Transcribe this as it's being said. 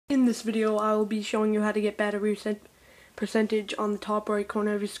In this video, I will be showing you how to get battery percentage on the top right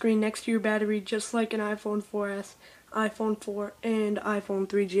corner of your screen next to your battery, just like an iPhone 4S, iPhone 4, and iPhone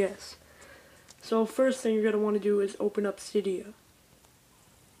 3GS. So first thing you're going to want to do is open up Cydia.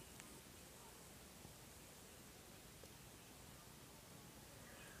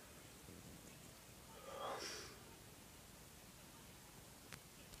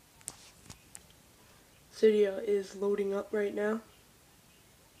 Cydia is loading up right now.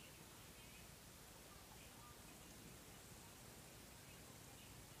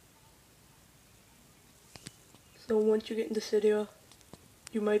 So once you get into Cydia,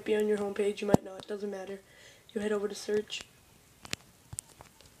 you might be on your home page, you might not, doesn't matter. You head over to search,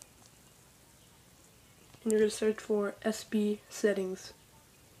 and you're going to search for SBsettings.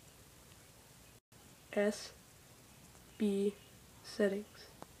 SBsettings.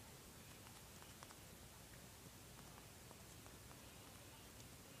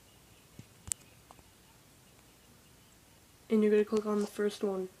 And you're going to click on the first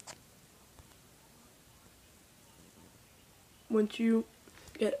one. Once you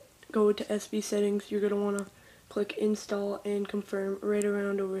go to SBsettings, you're going to want to click install and confirm right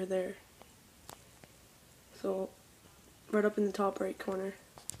around over there. So right up in the top right corner,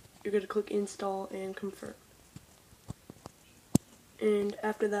 you're going to click install and confirm. And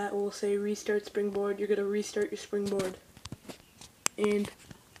after that, we'll say restart Springboard. You're going to restart your Springboard. And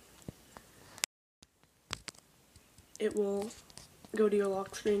it will go to your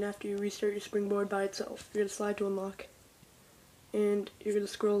lock screen after you restart your Springboard by itself. You're going to slide to unlock. And you're going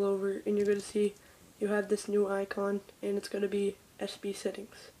to scroll over and you're going to see you have this new icon, and it's going to be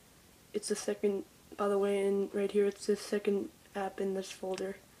SBsettings. It's the second, by the way, and right here it's the second app in this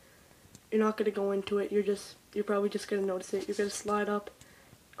folder. You're not going to go into it, you're probably just going to notice it. You're going to slide up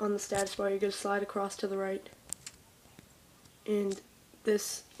on the status bar, you're going to slide across to the right, and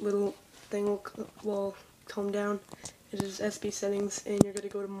this little thing will come down. It is SBsettings, and you're going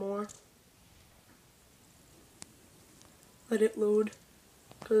to go to more. Let it load,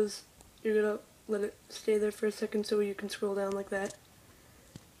 because you're going to let it stay there for a second so you can scroll down like that.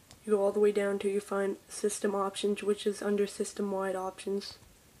 You go all the way down till you find System Options, which is under System-Wide Options.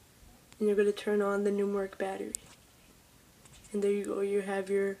 And you're going to turn on the numeric battery. And there you go, you have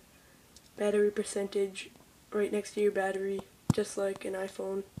your battery percentage right next to your battery, just like an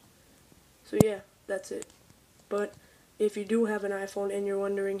iPhone. So yeah, that's it. But if you do have an iPhone and you're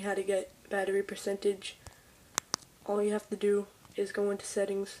wondering how to get battery percentage, all you have to do is go into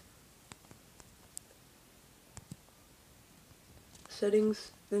Settings,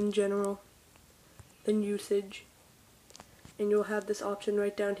 then General, then Usage, and you'll have this option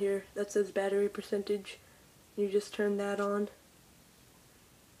right down here that says battery percentage. You just turn that on.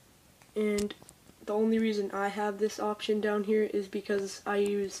 And the only reason I have this option down here is because I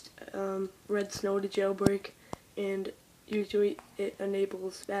used Red Snow to jailbreak, and usually it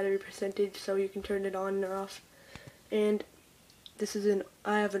enables battery percentage so you can turn it on or off. And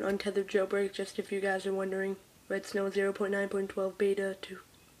I have an untethered jailbreak, just if you guys are wondering. Red Snow 0.9.12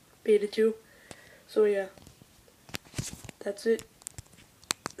 beta 2. So yeah, that's it.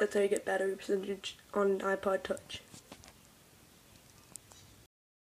 That's how you get battery percentage on an iPod Touch.